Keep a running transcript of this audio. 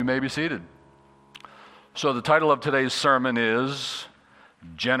You may be seated. So the title of today's sermon is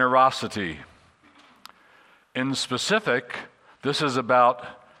Generosity. In specific, this is about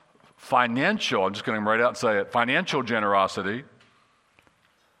financial, I'm just going to write out and say it, financial generosity.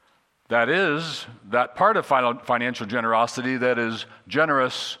 That is, that part of financial generosity that is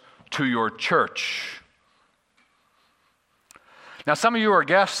generous to your church. Now, some of you are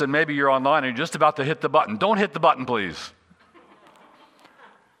guests and maybe you're online and you're just about to hit the button. Don't hit the button, please.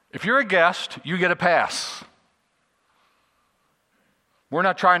 If you're a guest, you get a pass. We're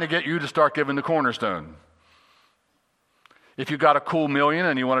not trying to get you to start giving the cornerstone. If you've got a cool million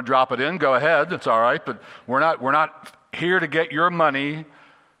and you want to drop it in, go ahead. It's all right, but we're not here to get your money.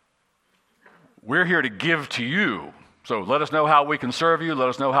 We're here to give to you. So let us know how we can serve you. Let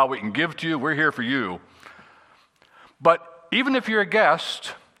us know how we can give to you. We're here for you. But even if you're a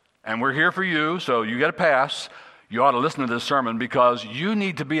guest and we're here for you, so you get a pass, you ought to listen to this sermon because you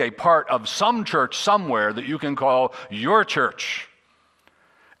need to be a part of some church somewhere that you can call your church.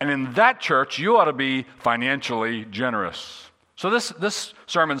 And in that church, you ought to be financially generous. So this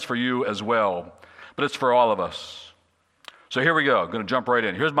sermon's for you as well, but it's for all of us. So here we go. I'm going to jump right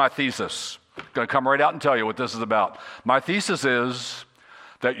in. Here's my thesis. I'm going to come right out and tell you what this is about. My thesis is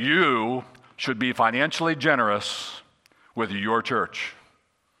that you should be financially generous with your church.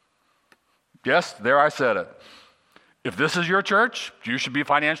 Yes, there I said it. If this is your church, you should be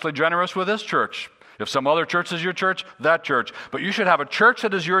financially generous with this church. If some other church is your church, that church. But you should have a church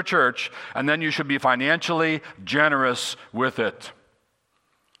that is your church, and then you should be financially generous with it.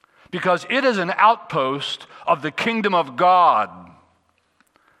 Because it is an outpost of the kingdom of God.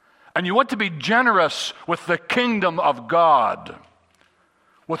 And you want to be generous with the kingdom of God,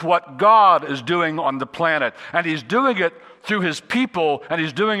 with what God is doing on the planet. And He's doing it through His people, and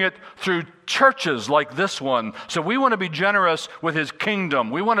He's doing it through churches like this one. So we want to be generous with His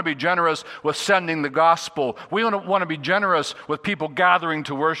kingdom. We want to be generous with sending the gospel. We want to be generous with people gathering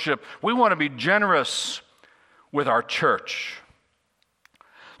to worship. We want to be generous with our church.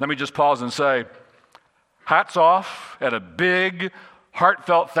 Let me just pause and say, hats off and a big,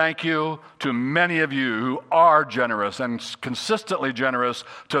 heartfelt thank you to many of you who are generous and consistently generous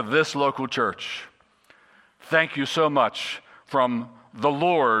to this local church. Thank you so much from the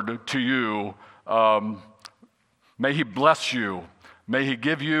Lord to you. May He bless you. May He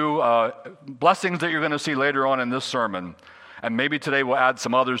give you blessings that you're going to see later on in this sermon. And maybe today we'll add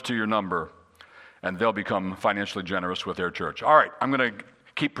some others to your number, and they'll become financially generous with their church. All right, I'm going to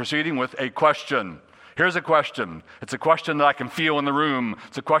keep proceeding with a question. Here's a question. It's a question that I can feel in the room.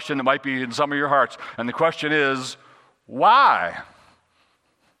 It's a question that might be in some of your hearts. And the question is, why?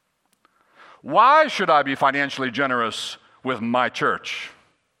 Why should I be financially generous with my church?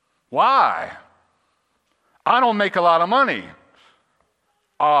 Why? I don't make a lot of money.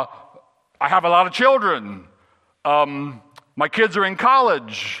 I have a lot of children. My kids are in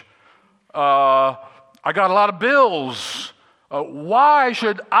college. I got a lot of bills. Why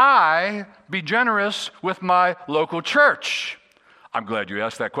should I be generous with my local church? I'm glad you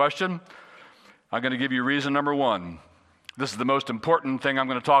asked that question. I'm going to give you reason number one. This is the most important thing I'm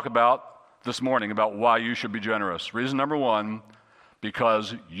going to talk about this morning, about why you should be generous. Reason number one,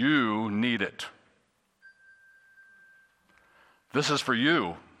 because you need it. This is for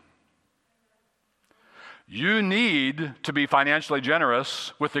you. You need to be financially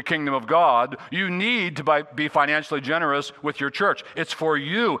generous with the kingdom of God. You need to be financially generous with your church. It's for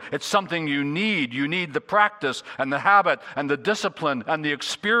you. It's something you need. You need the practice and the habit and the discipline and the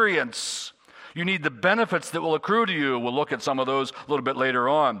experience. You need the benefits that will accrue to you. We'll look at some of those a little bit later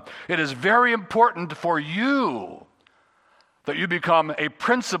on. It is very important for you that you become a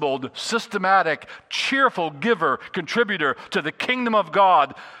principled, systematic, cheerful giver, contributor to the kingdom of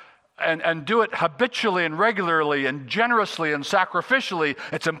God, and do it habitually and regularly and generously and sacrificially.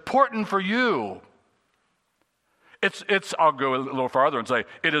 It's important for you. I'll go a little farther and say,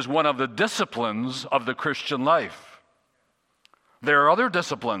 it is one of the disciplines of the Christian life. There are other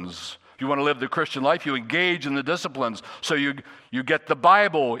disciplines. If you want to live the Christian life, you engage in the disciplines. So you get the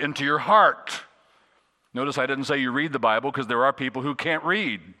Bible into your heart. Notice I didn't say you read the Bible, because there are people who can't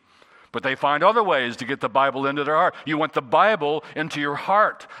read, but they find other ways to get the Bible into their heart. You want the Bible into your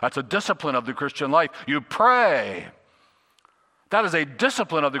heart. That's a discipline of the Christian life. You pray. That is a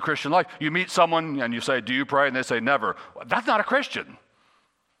discipline of the Christian life. You meet someone and you say, do you pray? And they say, never. That's not a Christian.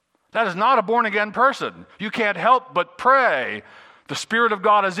 That is not a born-again person. You can't help but pray. The Spirit of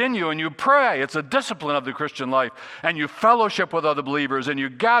God is in you and you pray. It's a discipline of the Christian life. And you fellowship with other believers and you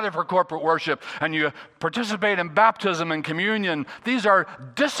gather for corporate worship and you participate in baptism and communion. These are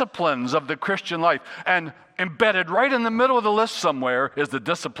disciplines of the Christian life. And embedded right in the middle of the list somewhere is the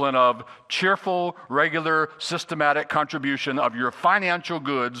discipline of cheerful, regular, systematic contribution of your financial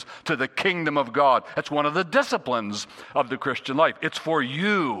goods to the kingdom of God. That's one of the disciplines of the Christian life. It's for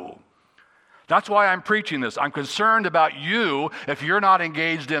you. That's why I'm preaching this. I'm concerned about you if you're not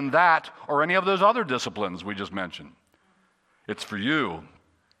engaged in that or any of those other disciplines we just mentioned. It's for you.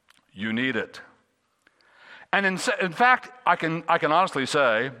 You need it. And in fact, I can honestly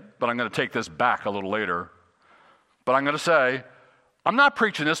say, but I'm going to take this back a little later, but I'm going to say, I'm not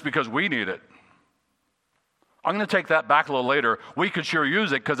preaching this because we need it. I'm going to take that back a little later. We could sure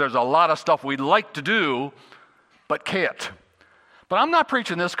use it because there's a lot of stuff we'd like to do, but can't. But I'm not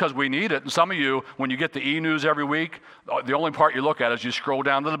preaching this because we need it. And some of you, when you get the e-news every week, the only part you look at is you scroll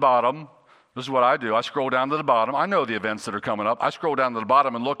down to the bottom. This is what I do. I scroll down to the bottom. I know the events that are coming up. I scroll down to the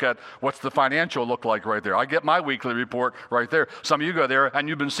bottom and look at what's the financial look like right there. I get my weekly report right there. Some of you go there, and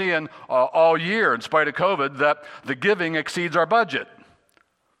you've been seeing all year, in spite of COVID, that the giving exceeds our budget.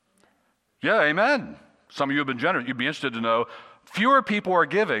 Yeah, amen. Some of you have been generous. You'd be interested to know fewer people are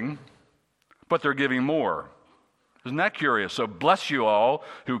giving, but they're giving more. Isn't that curious? So bless you all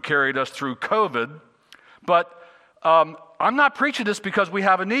who carried us through COVID. But I'm not preaching this because we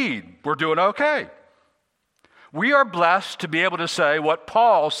have a need. We're doing okay. We are blessed to be able to say what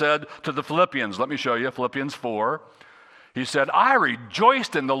Paul said to the Philippians. Let me show you Philippians 4. He said, I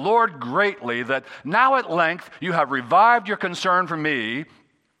rejoiced in the Lord greatly that now at length you have revived your concern for me.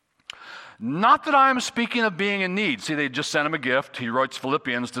 Not that I am speaking of being in need. See, they just sent him a gift. He writes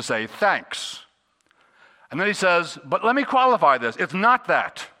Philippians to say thanks. And then he says, but let me qualify this. It's not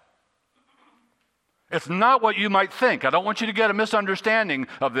that. It's not what you might think. I don't want you to get a misunderstanding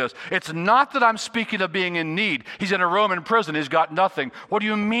of this. It's not that I'm speaking of being in need. He's in a Roman prison. He's got nothing. What do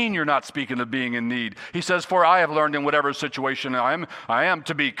you mean you're not speaking of being in need? He says, for I have learned in whatever situation I am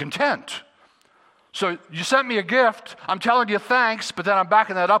to be content. So you sent me a gift. I'm telling you thanks, but then I'm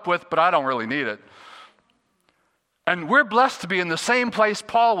backing that up with, but I don't really need it. And we're blessed to be in the same place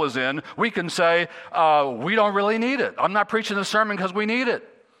Paul was in. We can say, we don't really need it. I'm not preaching the sermon because we need it.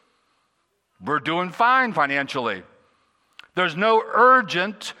 We're doing fine financially. There's no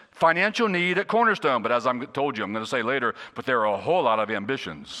urgent financial need at Cornerstone. But as I told you, I'm going to say later, but there are a whole lot of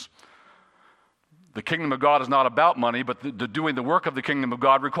ambitions. The kingdom of God is not about money, but the doing the work of the kingdom of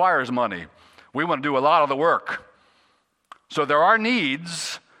God requires money. We want to do a lot of the work. So there are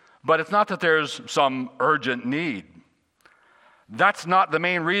needs, but it's not that there's some urgent need. That's not the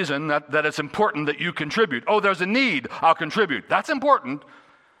main reason that it's important that you contribute. Oh, there's a need, I'll contribute. That's important.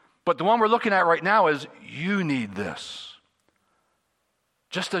 But the one we're looking at right now is you need this.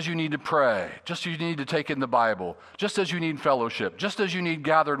 Just as you need to pray, just as you need to take in the Bible, just as you need fellowship, just as you need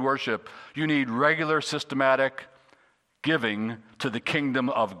gathered worship, you need regular, systematic giving to the kingdom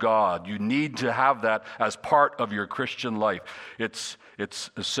of God. You need to have that as part of your Christian life. It's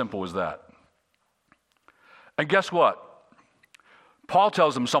as simple as that. And guess what? Paul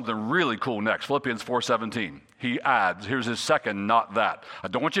tells them something really cool next, Philippians 4:17. He adds, here's his second, not that. I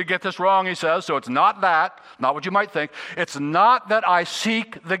don't want you to get this wrong, he says, so it's not that, not what you might think. It's not that I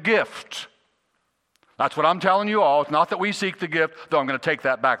seek the gift. That's what I'm telling you all. It's not that we seek the gift, though I'm going to take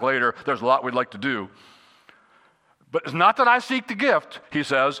that back later. There's a lot we'd like to do. But it's not that I seek the gift, he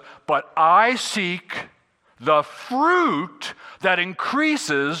says, but I seek the fruit that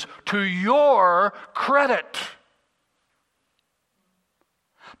increases to your credit.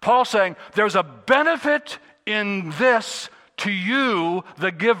 Paul's saying there's a benefit in this to you,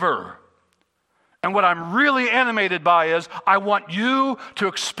 the giver. And what I'm really animated by is I want you to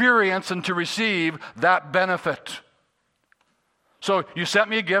experience and to receive that benefit. So you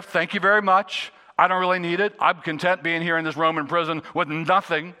sent me a gift. Thank you very much. I don't really need it. I'm content being here in this Roman prison with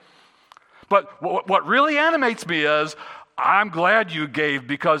nothing. But what really animates me is I'm glad you gave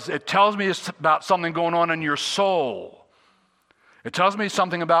because it tells me it's about something going on in your soul. It tells me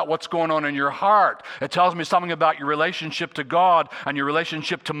something about what's going on in your heart. It tells me something about your relationship to God and your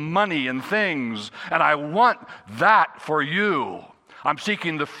relationship to money and things. And I want that for you. I'm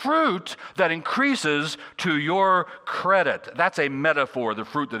seeking the fruit that increases to your credit. That's a metaphor, the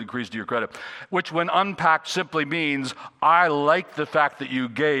fruit that increases to your credit, which when unpacked simply means I like the fact that you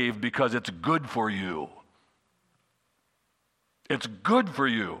gave because it's good for you. It's good for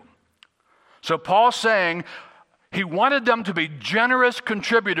you. So Paul's saying, he wanted them to be generous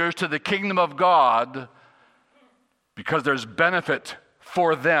contributors to the kingdom of God because there's benefit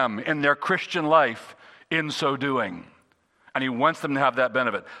for them in their Christian life in so doing. And he wants them to have that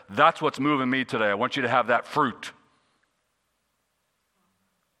benefit. That's what's moving me today. I want you to have that fruit.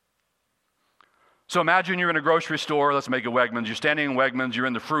 So imagine you're in a grocery store. Let's make it Wegmans. You're standing in Wegmans. You're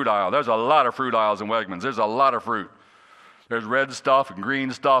in the fruit aisle. There's a lot of fruit aisles in Wegmans. There's a lot of fruit. There's red stuff and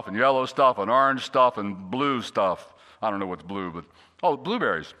green stuff and yellow stuff and orange stuff and blue stuff. I don't know what's blue, but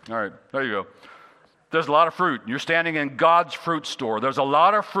blueberries. All right, there you go. There's a lot of fruit. You're standing in God's fruit store. There's a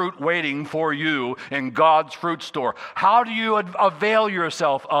lot of fruit waiting for you in God's fruit store. How do you avail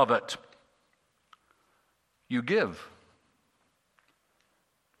yourself of it? You give.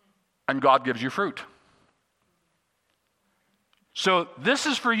 And God gives you fruit. So this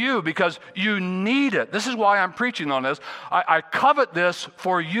is for you because you need it. This is why I'm preaching on this. I covet this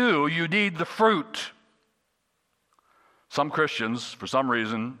for you. You need the fruit. Some Christians, for some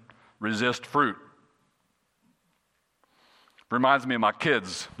reason, resist fruit. Reminds me of my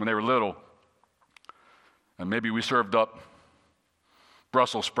kids when they were little. And maybe we served up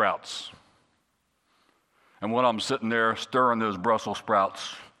Brussels sprouts. And one of them sitting there stirring those Brussels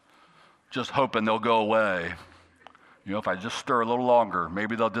sprouts, just hoping they'll go away. You know, if I just stir a little longer,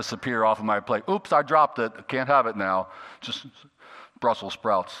 maybe they'll disappear off of my plate. Oops, I dropped it. I can't have it now. Just Brussels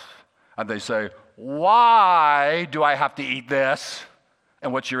sprouts. And they say, why do I have to eat this?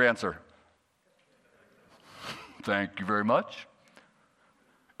 And what's your answer? Thank you very much.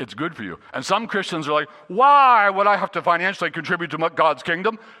 It's good for you. And some Christians are like, why would I have to financially contribute to God's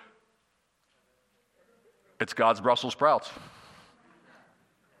kingdom? It's God's Brussels sprouts.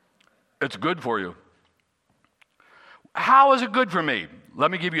 It's good for you. How is it good for me?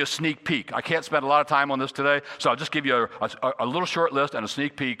 Let me give you a sneak peek. I can't spend a lot of time on this today, so I'll just give you a little short list and a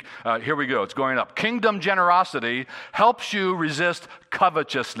sneak peek. Here we go. It's going up. Kingdom generosity helps you resist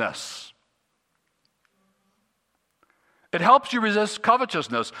covetousness. It helps you resist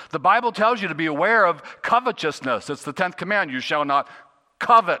covetousness. The Bible tells you to be aware of covetousness. It's the 10th command. You shall not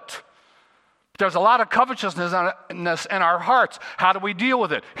covet. There's a lot of covetousness in our hearts. How do we deal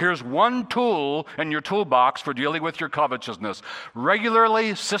with it? Here's one tool in your toolbox for dealing with your covetousness.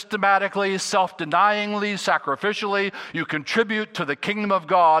 Regularly, systematically, self-denyingly, sacrificially, you contribute to the kingdom of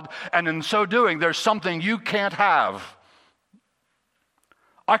God, and in so doing, there's something you can't have.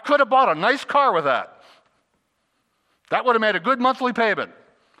 I could have bought a nice car with that. That would have made a good monthly payment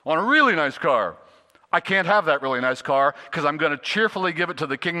on a really nice car. I can't have that really nice car because I'm going to cheerfully give it to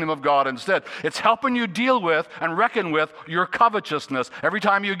the kingdom of God instead. It's helping you deal with and reckon with your covetousness. Every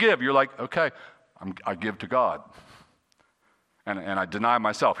time you give, you're like, okay, I give to God. And I deny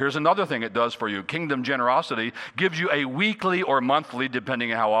myself. Here's another thing it does for you. Kingdom generosity gives you a weekly or monthly,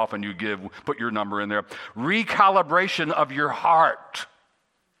 depending on how often you give, put your number in there, recalibration of your heart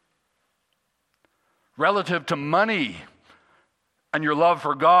relative to money and your love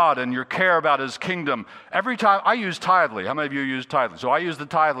for God and your care about His kingdom. Every time, I use Tithely. How many of you use Tithely? So I use the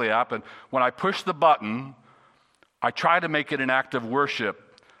Tithely app, and when I push the button, I try to make it an act of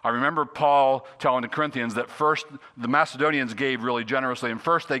worship. I remember Paul telling the Corinthians that first the Macedonians gave really generously, and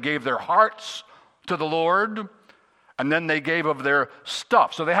first they gave their hearts to the Lord, and then they gave of their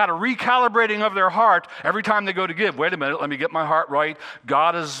stuff. So they had a recalibrating of their heart every time they go to give. Wait a minute, let me get my heart right.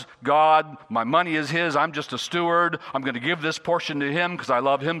 God is God. My money is His. I'm just a steward. I'm going to give this portion to Him because I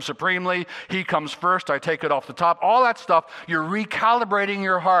love Him supremely. He comes first. I take it off the top. All that stuff, you're recalibrating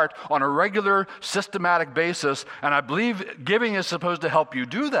your heart on a regular, systematic basis, and I believe giving is supposed to help you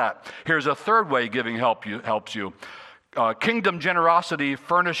do that. Here's a third way giving helps you. Kingdom generosity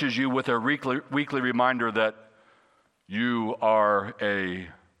furnishes you with a weekly reminder that you are a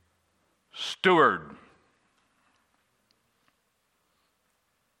steward.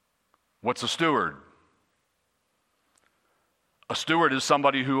 What's a steward? A steward is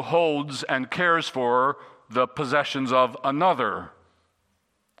somebody who holds and cares for the possessions of another.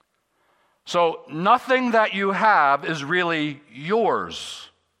 So nothing that you have is really yours.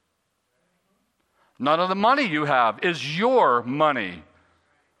 None of the money you have is your money.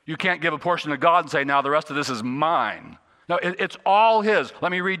 You can't give a portion to God and say, now the rest of this is mine. No, it's all His.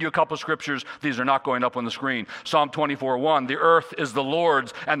 Let me read you a couple of scriptures. These are not going up on the screen. Psalm 24:1, the earth is the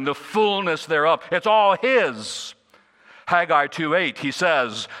Lord's and the fullness thereof. It's all His. Haggai 2:8, he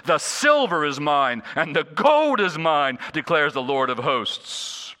says, the silver is mine and the gold is mine, declares the Lord of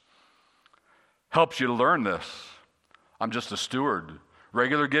hosts. Helps you to learn this. I'm just a steward.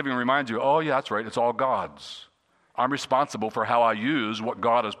 Regular giving reminds you, oh yeah, that's right, it's all God's. I'm responsible for how I use what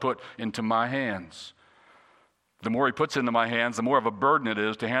God has put into my hands. The more He puts into my hands, the more of a burden it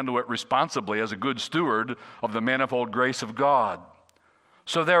is to handle it responsibly as a good steward of the manifold grace of God.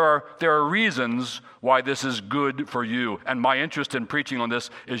 So there are reasons why this is good for you. And my interest in preaching on this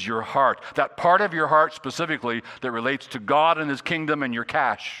is your heart. That part of your heart specifically that relates to God and His kingdom and your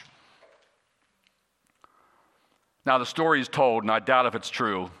cash. Now the story is told, and I doubt if it's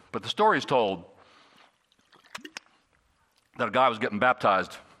true, but the story is told that a guy was getting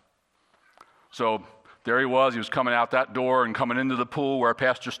baptized. So there he was coming out that door and coming into the pool where a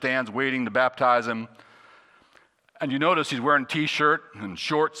pastor stands waiting to baptize him. And you notice he's wearing a t-shirt and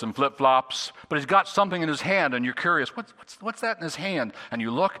shorts and flip-flops, but he's got something in his hand, and you're curious, what's that in his hand? And you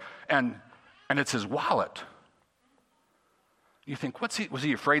look, and it's his wallet. You think, was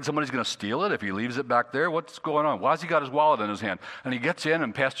he afraid somebody's going to steal it if he leaves it back there? What's going on? Why has he got his wallet in his hand? And he gets in,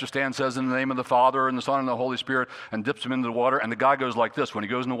 and Pastor Stan says, in the name of the Father and the Son and the Holy Spirit, and dips him into the water, and the guy goes like this when he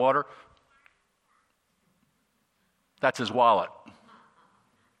goes in the water. That's his wallet.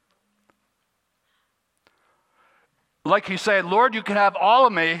 Like he said, Lord, you can have all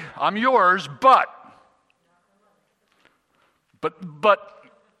of me, I'm yours, but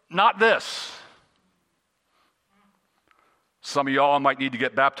not this. Some of y'all might need to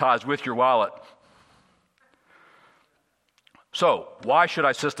get baptized with your wallet. So, why should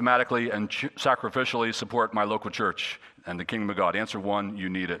I systematically and sacrificially support my local church and the kingdom of God? Answer one, you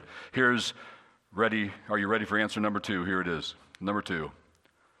need it. Are you ready for answer number two? Here it is. Number two,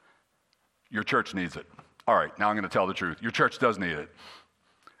 your church needs it. All right, now I'm going to tell the truth. Your church does need it.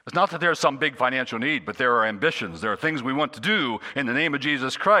 It's not that there's some big financial need, but there are ambitions. There are things we want to do in the name of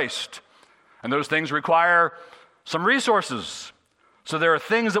Jesus Christ. And those things require some resources. So there are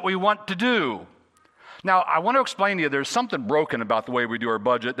things that we want to do. Now, I want to explain to you, there's something broken about the way we do our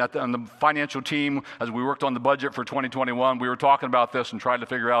budget. On the financial team, as we worked on the budget for 2021, we were talking about this and trying to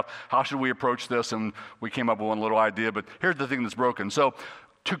figure out how should we approach this, and we came up with one little idea, but here's the thing that's broken. So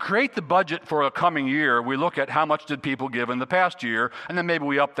to create the budget for a coming year, we look at how much did people give in the past year, and then maybe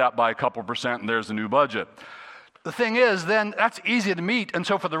we up that by a couple percent, and there's the new budget. The thing is, then, that's easy to meet, and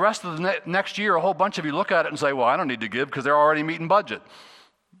so for the rest of the next year, a whole bunch of you look at it and say, well, I don't need to give because they're already meeting budget.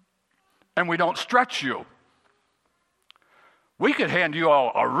 And we don't stretch you. We could hand you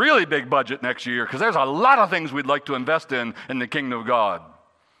all a really big budget next year because there's a lot of things we'd like to invest in the kingdom of God.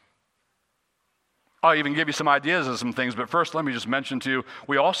 I'll even give you some ideas of some things, but first let me just mention to you,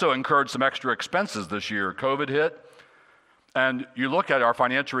 we also incurred some extra expenses this year. COVID hit, and you look at our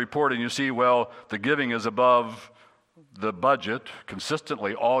financial report and you see, well, the giving is above the budget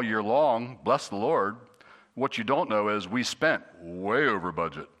consistently all year long. Bless the Lord. What you don't know is we spent way over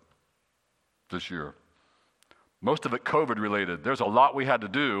budget this year. Most of it COVID related. There's a lot we had to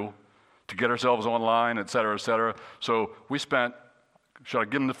do to get ourselves online, et cetera, et cetera. So we spent, should I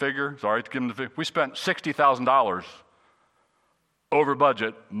give them the figure? Sorry, to give them the figure. We spent $60,000 over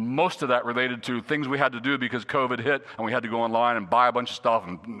budget. Most of that related to things we had to do because COVID hit and we had to go online and buy a bunch of stuff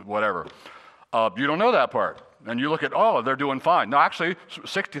and whatever. You don't know that part. And you look at, oh, they're doing fine. No, actually,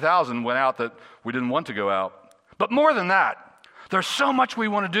 60,000 went out that we didn't want to go out. But more than that, there's so much we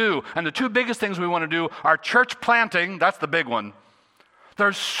want to do. And the two biggest things we want to do are church planting. That's the big one.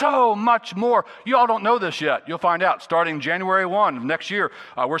 There's so much more. You all don't know this yet. You'll find out. Starting January 1 of next year,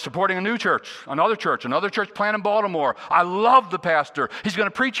 we're supporting a new church, another church plant in Baltimore. I love the pastor. He's going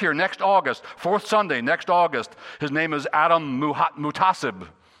to preach here next August, fourth Sunday, next August. His name is Adam Mutasib.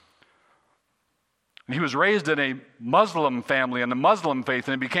 And he was raised in a Muslim family in the Muslim faith,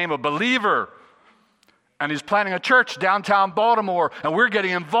 and he became a believer. And he's planting a church downtown Baltimore, and we're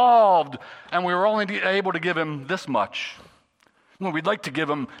getting involved, and we were only able to give him this much. Well, we'd like to give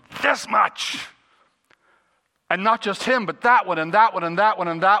him this much. And not just him, but that one, and that one, and that one,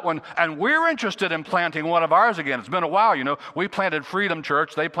 and that one. And we're interested in planting one of ours again. It's been a while, you know. We planted Freedom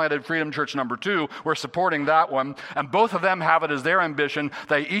Church. They planted Freedom Church number 2. We're supporting that one. And both of them have it as their ambition.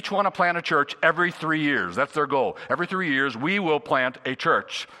 They each want to plant a church every 3 years. That's their goal. Every 3 years, we will plant a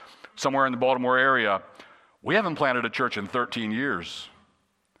church somewhere in the Baltimore area. We haven't planted a church in 13 years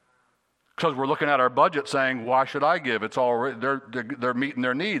because we're looking at our budget saying, why should I give? It's all they're meeting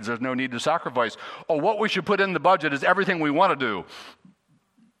their needs. There's no need to sacrifice. Oh, what we should put in the budget is everything we want to do.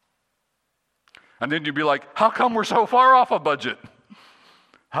 And then you'd be like, how come we're so far off a budget?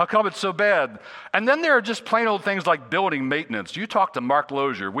 How come it's so bad? And then there are just plain old things like building maintenance. You talk to Mark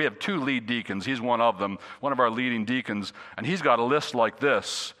Lozier. We have 2 lead deacons. He's one of them, one of our leading deacons. And he's got a list like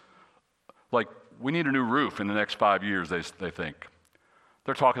this. Like, we need a new roof in the next 5 years, they think.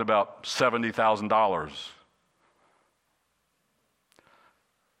 They're talking about $70,000.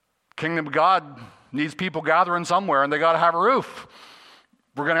 Kingdom of God needs people gathering somewhere, and they got to have a roof.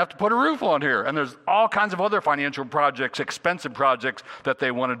 We're going to have to put a roof on here. And there's all kinds of other financial projects, expensive projects that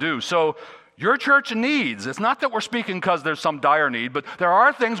they want to do. So your church needs, it's not that we're speaking because there's some dire need, but there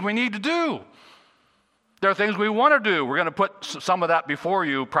are things we need to do. There are things we want to do. We're going to put some of that before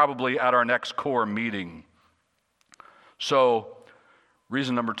you probably at our next core meeting. So,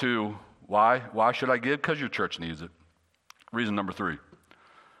 reason number 2, why? Why should I give? Because your church needs it. Reason number 3,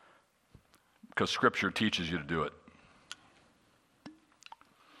 because Scripture teaches you to do it.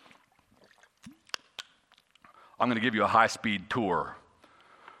 I'm going to give you a high-speed tour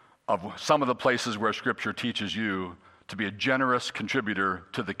of some of the places where Scripture teaches you to be a generous contributor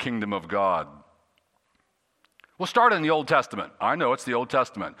to the kingdom of God. We'll start in the Old Testament. I know it's the Old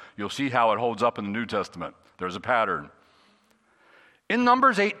Testament. You'll see how it holds up in the New Testament. There's a pattern. In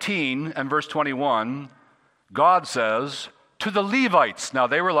Numbers 18 and verse 21, God says to the Levites, now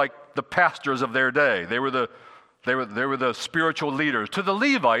they were like the pastors of their day. They were the spiritual leaders. To the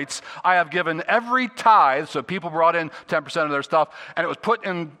Levites, I have given every tithe, so people brought in 10% of their stuff, and it was put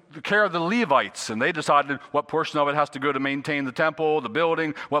in the care of the Levites, and they decided what portion of it has to go to maintain the temple, the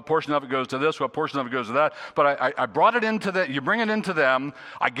building, what portion of it goes to this, what portion of it goes to that. But I brought it into you bring it into them.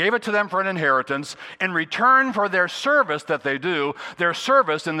 I gave it to them for an inheritance in return for their service that they do, their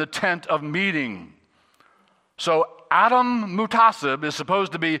service in the tent of meeting. So Adam Mutasib is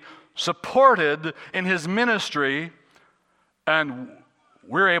supposed to be supported in his ministry, and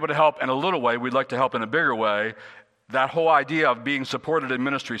we're able to help in a little way. We'd like to help in a bigger way. That whole idea of being supported in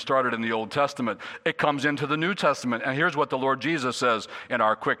ministry started in the Old Testament. It comes into the New Testament, and here's what the Lord Jesus says in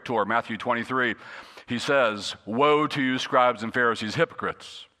our quick tour, Matthew 23. He says, "Woe to you, scribes and Pharisees,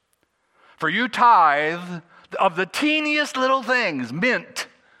 hypocrites! For you tithe of the teeniest little things, mint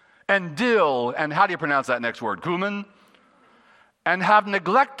and dill," and how do you pronounce that next word? Cumin? "And have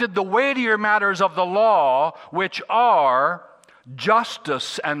neglected the weightier matters of the law, which are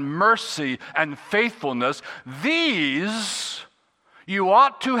justice and mercy and faithfulness. These you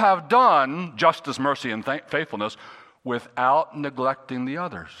ought to have done," justice, mercy, and faithfulness, "without neglecting the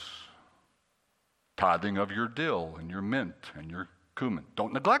others." Tithing of your dill and your mint and your cumin.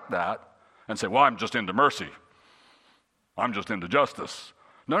 Don't neglect that and say, "Well, I'm just into mercy. I'm just into justice."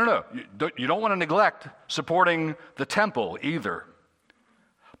 No. You don't want to neglect supporting the temple either.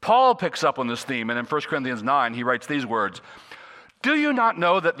 Paul picks up on this theme, and in 1 Corinthians 9, he writes these words, "Do you not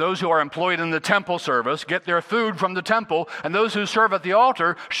know that those who are employed in the temple service get their food from the temple, and those who serve at the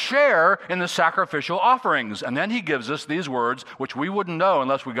altar share in the sacrificial offerings?" And then he gives us these words, which we wouldn't know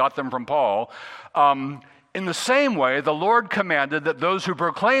unless we got them from Paul. "In the same way, the Lord commanded that those who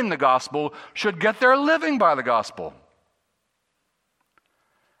proclaim the gospel should get their living by the gospel."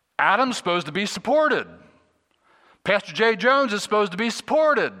 Adam's supposed to be supported. Pastor Jay Jones is supposed to be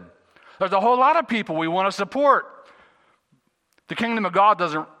supported. There's a whole lot of people we want to support. The kingdom of God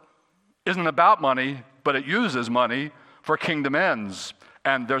isn't about money, but it uses money for kingdom ends.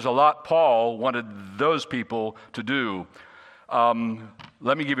 And there's a lot Paul wanted those people to do.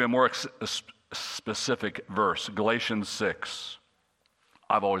 Let me give you a more specific verse, Galatians 6.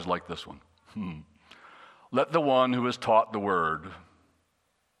 I've always liked this one. "Let the one who is taught the word,"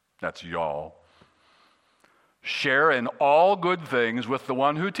 that's y'all, "share in all good things with the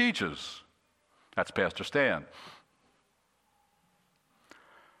one who teaches." That's Pastor Stan.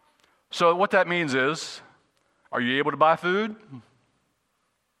 So what that means is, are you able to buy food?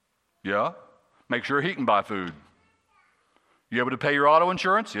 Yeah. Make sure he can buy food. You able to pay your auto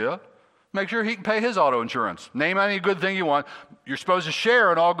insurance? Yeah. Make sure he can pay his auto insurance. Name any good thing you want. You're supposed to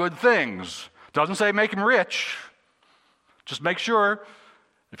share in all good things. Doesn't say make him rich. Just make sure.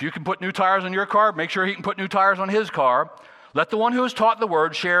 If you can put new tires on your car, make sure he can put new tires on his car. Let the one who is taught the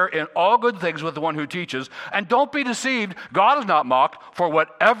word share in all good things with the one who teaches. And don't be deceived. God is not mocked. For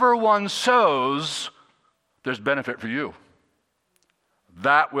whatever one sows, there's benefit for you.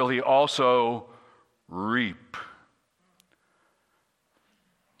 That will he also reap.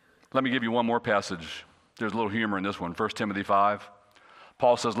 Let me give you one more passage. There's a little humor in this one. 1 Timothy 5.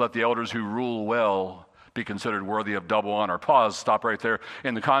 Paul says, "Let the elders who rule well be considered worthy of double honor." Pause, stop right there.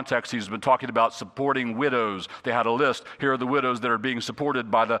 In the context, he's been talking about supporting widows. They had a list. Here are the widows that are being supported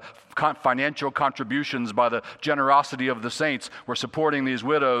by the financial contributions, by the generosity of the saints. We're supporting these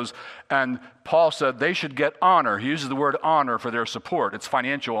widows. And Paul said they should get honor. He uses the word honor for their support. It's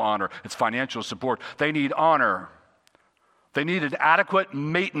financial honor. It's financial support. They need honor. They need an adequate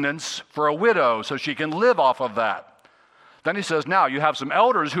maintenance for a widow so she can live off of that. Then he says, now you have some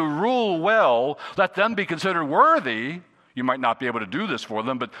elders who rule well. Let them be considered worthy. You might not be able to do this for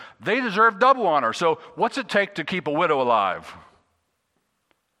them, but they deserve double honor. So what's it take to keep a widow alive?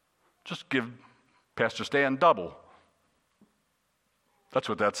 Just give Pastor Stan double. That's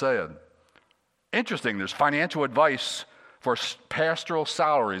what that said. Interesting, there's financial advice for pastoral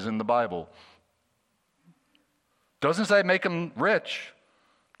salaries in the Bible. Doesn't say make them rich,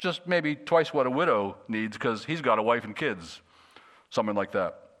 just maybe twice what a widow needs because he's got a wife and kids, something like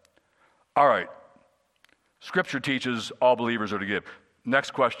that. All right. Scripture teaches all believers are to give.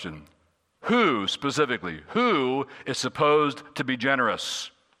 Next question. Who specifically? Who is supposed to be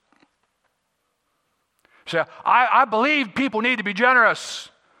generous? Say, I believe people need to be generous.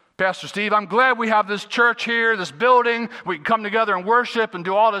 Pastor Steve, I'm glad we have this church here, this building. We can come together and worship and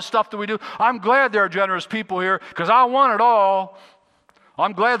do all this stuff that we do. I'm glad there are generous people here because I want it all.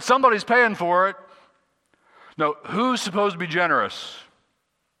 I'm glad somebody's paying for it. No, who's supposed to be generous?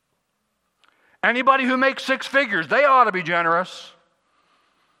 Anybody who makes six figures, they ought to be generous.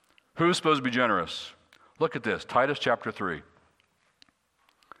 Who's supposed to be generous? Look at this, Titus chapter 3.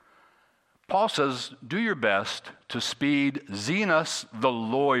 Paul says, do your best to speed Zenas the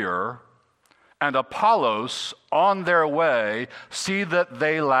lawyer and Apollos on their way. See that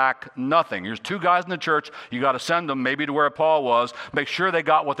they lack nothing. Here's two guys in the church. You got to send them maybe to where Paul was. Make sure they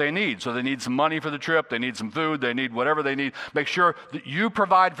got what they need. So they need some money for the trip. They need some food. They need whatever they need. Make sure that you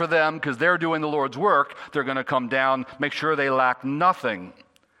provide for them because they're doing the Lord's work. They're going to come down. Make sure they lack nothing.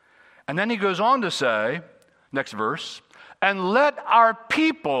 And then he goes on to say, next verse, and let our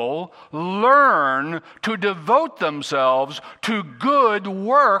people learn to devote themselves to good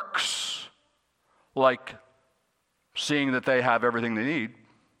works, like seeing that they have everything they need,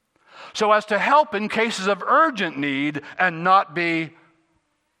 so as to help in cases of urgent need and not be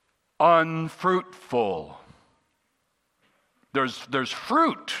unfruitful. There's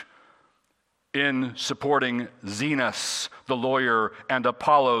fruit in supporting Zenas, the lawyer, and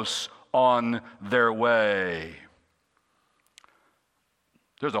Apollos on their way.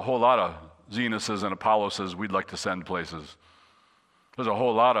 There's a whole lot of Zenases and Apolloses we'd like to send places. There's a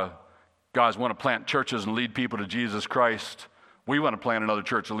whole lot of guys want to plant churches and lead people to Jesus Christ. We want to plant another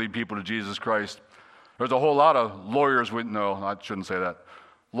church and lead people to Jesus Christ. There's a whole lot of lawyers, no, I shouldn't say that.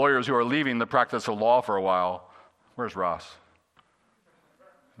 Lawyers who are leaving the practice of law for a while. Where's Ross?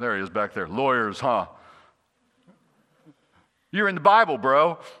 There he is back there. Lawyers, huh? You're in the Bible,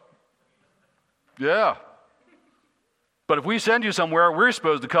 bro. Yeah. But if we send you somewhere, we're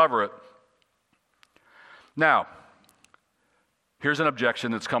supposed to cover it. Now, here's an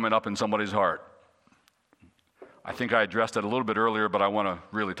objection that's coming up in somebody's heart. I think I addressed it a little bit earlier, but I want to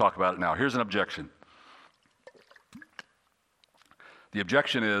really talk about it now. Here's an objection. The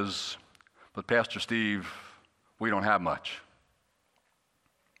objection is, but Pastor Steve, we don't have much.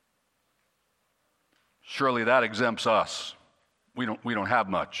 Surely that exempts us. We don't have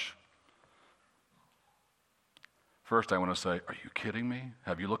much. First, I want to say, are you kidding me?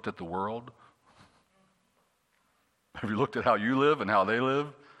 Have you looked at the world? Have you looked at how you live and how they live?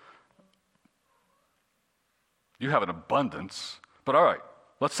 You have an abundance. But all right,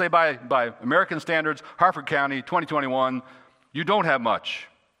 let's say by American standards, Harford County, 2021, you don't have much.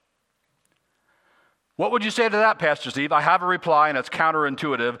 What would you say to that, Pastor Steve? I have a reply, and it's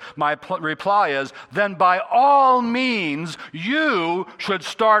counterintuitive. My reply is, then by all means, you should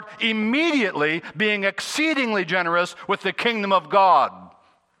start immediately being exceedingly generous with the kingdom of God.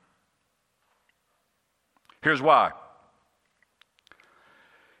 Here's why.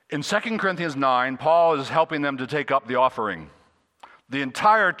 In 2 Corinthians 9, Paul is helping them to take up the offering. The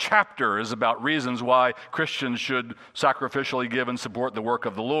entire chapter is about reasons why Christians should sacrificially give and support the work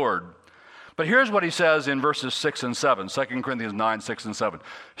of the Lord. But here's what he says in verses 6 and 7, 2 Corinthians 9, 6 and 7.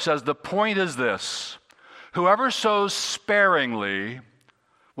 He says, the point is this, whoever sows sparingly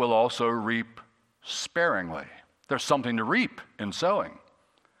will also reap sparingly. There's something to reap in sowing.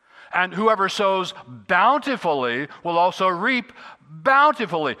 And whoever sows bountifully will also reap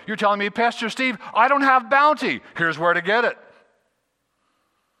bountifully. You're telling me, Pastor Steve, I don't have bounty. Here's where to get it.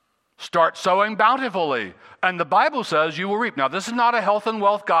 Start sowing bountifully. And the Bible says you will reap. Now, this is not a health and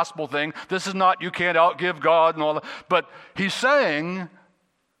wealth gospel thing. This is not you can't outgive God and all that. But he's saying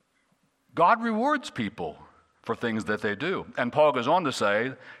God rewards people for things that they do. And Paul goes on to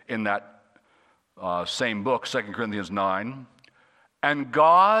say in that same book, 2 Corinthians 9, and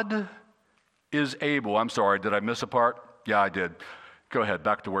God is able. I'm sorry, did I miss a part? Yeah, I did. Go ahead,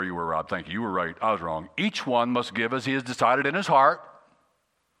 back to where you were, Rob. Thank you. You were right. I was wrong. Each one must give as he has decided in his heart,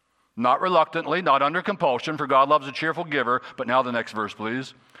 not reluctantly, not under compulsion, for God loves a cheerful giver. But now the next verse,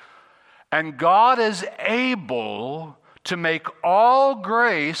 please. And God is able to make all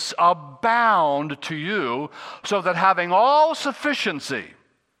grace abound to you, so that having all sufficiency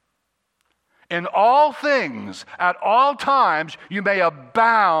in all things, at all times, you may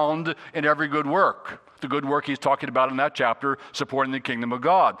abound in every good work. The good work he's talking about in that chapter, supporting the kingdom of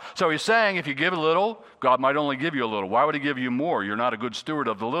God. So he's saying if you give a little, God might only give you a little. Why would he give you more? You're not a good steward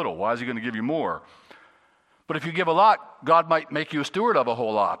of the little. Why is he going to give you more? But if you give a lot, God might make you a steward of a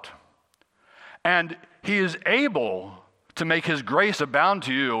whole lot. And he is able to make his grace abound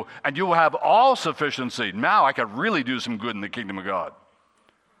to you, and you will have all sufficiency. Now I could really do some good in the kingdom of God.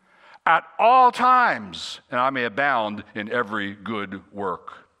 At all times, and I may abound in every good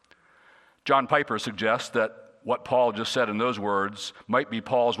work. John Piper suggests that what Paul just said in those words might be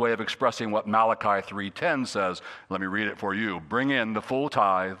Paul's way of expressing what Malachi 3:10 says. Let me read it for you. Bring in the full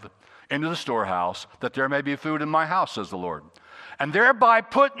tithe into the storehouse, that there may be food in my house, says the Lord. And thereby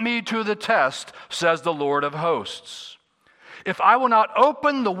put me to the test, says the Lord of hosts. If I will not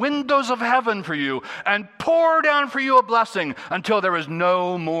open the windows of heaven for you and pour down for you a blessing until there is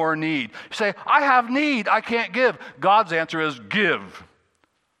no more need. You say, I have need, I can't give. God's answer is give.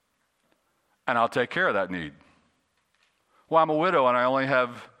 And I'll take care of that need. Well, I'm a widow and I only have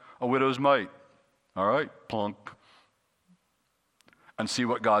a widow's mite. All right, plunk. And see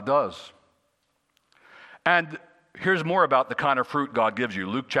what God does. And here's more about the kind of fruit God gives you.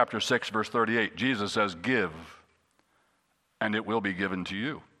 Luke chapter 6, verse 38. Jesus says, give, and it will be given to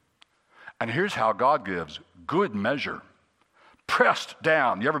you. And here's how God gives. Good measure. Pressed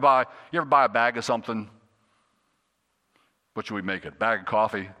down. You ever buy a bag of something? What should we make it? Bag of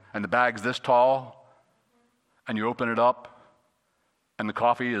coffee. And the bag's this tall, and you open it up, and the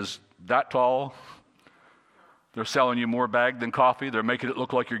coffee is that tall. They're selling you more bag than coffee. They're making it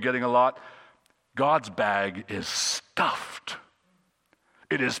look like you're getting a lot. God's bag is stuffed.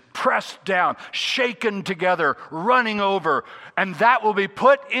 It is pressed down, shaken together, running over, and that will be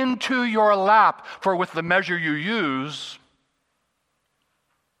put into your lap. For with the measure you use,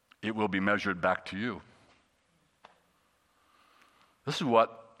 it will be measured back to you. This is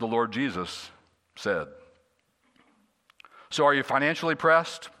what the Lord Jesus said. So are you financially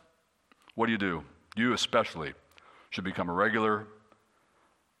pressed? What do? You especially should become a regular,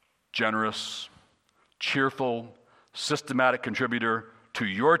 generous, cheerful, systematic contributor to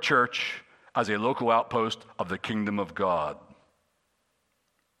your church as a local outpost of the kingdom of God.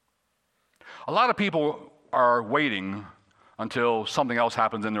 A lot of people are waiting until something else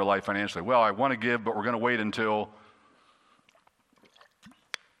happens in their life financially. Well, I want to give, but we're going to wait until...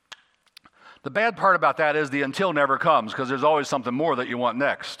 The bad part about that is the until never comes, because there's always something more that you want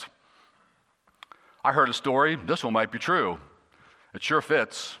next. I heard a story, this one might be true. It sure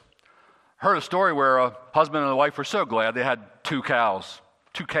fits. I heard a story where a husband and a wife were so glad they had two calves.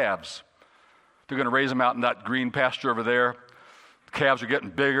 They're going to raise them out in that green pasture over there. The calves are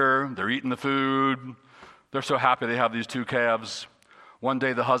getting bigger, they're eating the food. They're so happy they have these two calves. One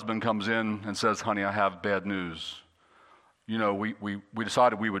day the husband comes in and says, honey, I have bad news. You know, we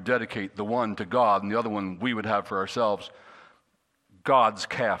decided we would dedicate the one to God and the other one we would have for ourselves. God's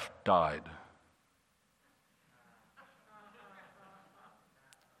calf died.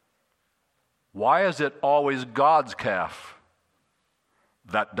 Why is it always God's calf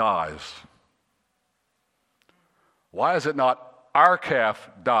that dies? Why is it not our calf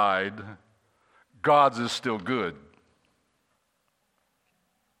died, God's is still good?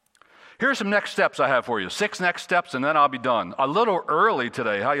 Here's some next steps I have for you. 6 next steps, and then I'll be done. A little early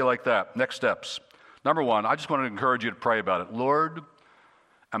today. How you like that? Next steps. Number 1, I just want to encourage you to pray about it. Lord,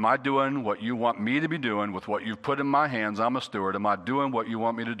 am I doing what you want me to be doing with what you've put in my hands? I'm a steward. Am I doing what you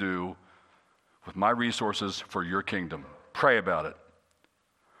want me to do with my resources for your kingdom? Pray about it.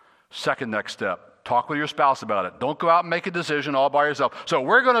 2nd next step, talk with your spouse about it. Don't go out and make a decision all by yourself. So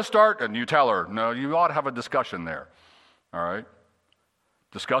we're going to start, and you tell her. No, you ought to have a discussion there. All right?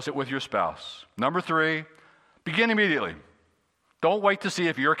 Discuss it with your spouse. Number 3, begin immediately. Don't wait to see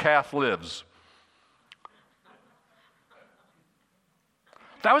if your calf lives.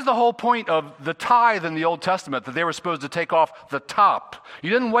 That was the whole point of the tithe in the Old Testament, that they were supposed to take off the top.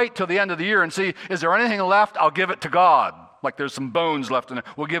 You didn't wait till the end of the year and see, is there anything left? I'll give it to God. Like there's some bones left in it.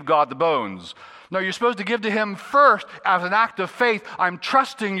 We'll give God the bones. No, you're supposed to give to him first as an act of faith. I'm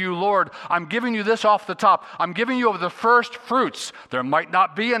trusting you, Lord. I'm giving you this off the top. I'm giving you of the first fruits. There might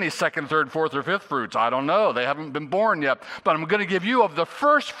not be any 2nd, 3rd, 4th, or 5th fruits. I don't know. They haven't been born yet. But I'm going to give you of the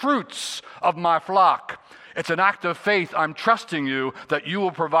first fruits of my flock. It's an act of faith. I'm trusting you that you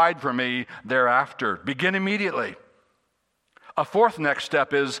will provide for me thereafter. Begin immediately. A 4th next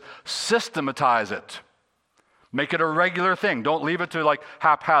step is systematize it. Make it a regular thing. Don't leave it to like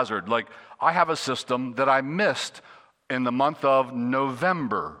haphazard. Like I have a system that I missed in the month of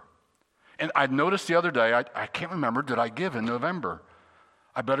November. And I noticed the other day, I can't remember, did I give in November?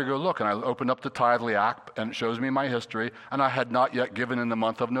 I better go look. And I opened up the Tithely app and it shows me my history. And I had not yet given in the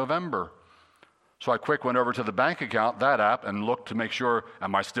month of November. So I quick went over to the bank account, that app, and looked to make sure,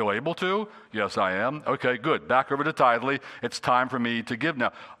 am I still able to? Yes, I am. Okay, good. Back over to Tithely. It's time for me to give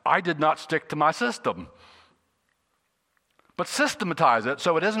now. I did not stick to my system. But systematize it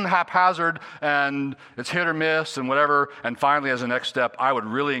so it isn't haphazard and it's hit or miss and whatever. And finally, as a next step, I would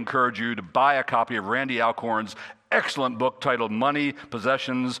really encourage you to buy a copy of Randy Alcorn's excellent book titled Money,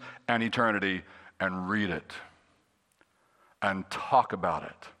 Possessions, and Eternity, and read it and talk about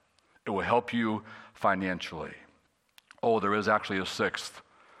it. It will help you financially. Oh, there is actually a sixth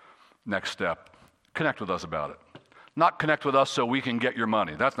next step. Connect with us about it. Not connect with us so we can get your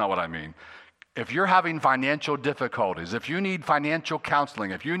money. That's not what I mean. If you're having financial difficulties, if you need financial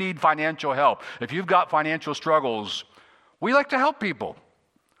counseling, if you need financial help, if you've got financial struggles, we like to help people.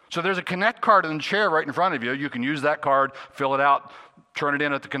 So there's a Connect card in the chair right in front of you. You can use that card, fill it out, turn it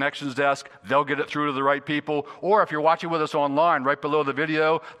in at the connections desk. They'll get it through to the right people. Or if you're watching with us online, right below the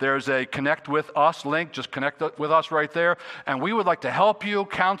video, there's a Connect with Us link. Just connect with us right there. And we would like to help you,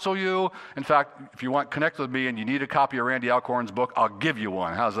 counsel you. In fact, if you want Connect with me and you need a copy of Randy Alcorn's book, I'll give you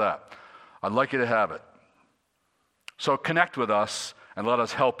one. How's that? I'd like you to have it. So connect with us and let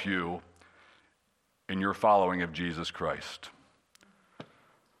us help you in your following of Jesus Christ.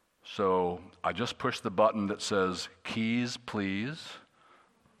 So I just pushed the button that says, keys, please.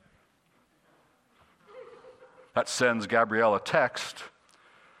 That sends Gabrielle a text,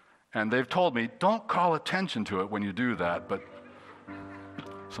 and they've told me, don't call attention to it when you do that, but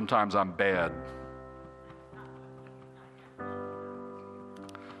sometimes I'm bad.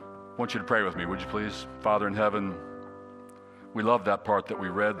 I want you to pray with me, would you please? Father in heaven, we love that part that we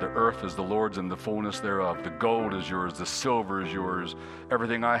read. The earth is the Lord's and the fullness thereof. The gold is yours. The silver is yours.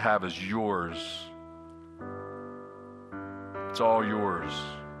 Everything I have is yours. It's all yours.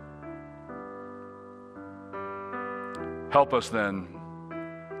 Help us then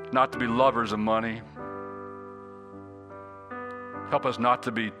not to be lovers of money. Help us not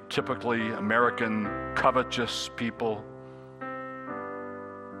to be typically American covetous people.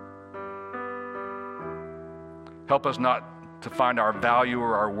 Help us not to find our value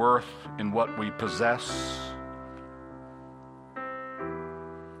or our worth in what we possess.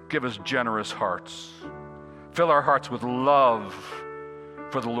 Give us generous hearts. Fill our hearts with love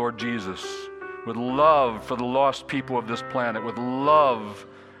for the Lord Jesus, with love for the lost people of this planet, with love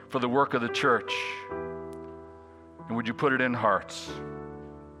for the work of the church. And would you put it in hearts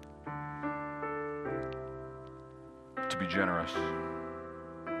to be generous?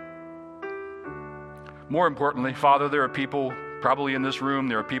 More importantly, Father, there are people probably in this room,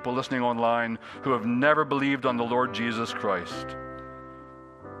 there are people listening online who have never believed on the Lord Jesus Christ.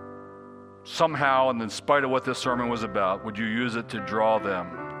 Somehow, and in spite of what this sermon was about, would you use it to draw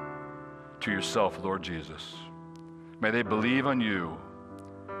them to yourself, Lord Jesus? May they believe on you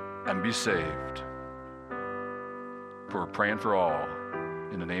and be saved. For we're praying for all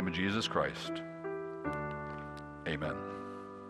in the name of Jesus Christ. Amen.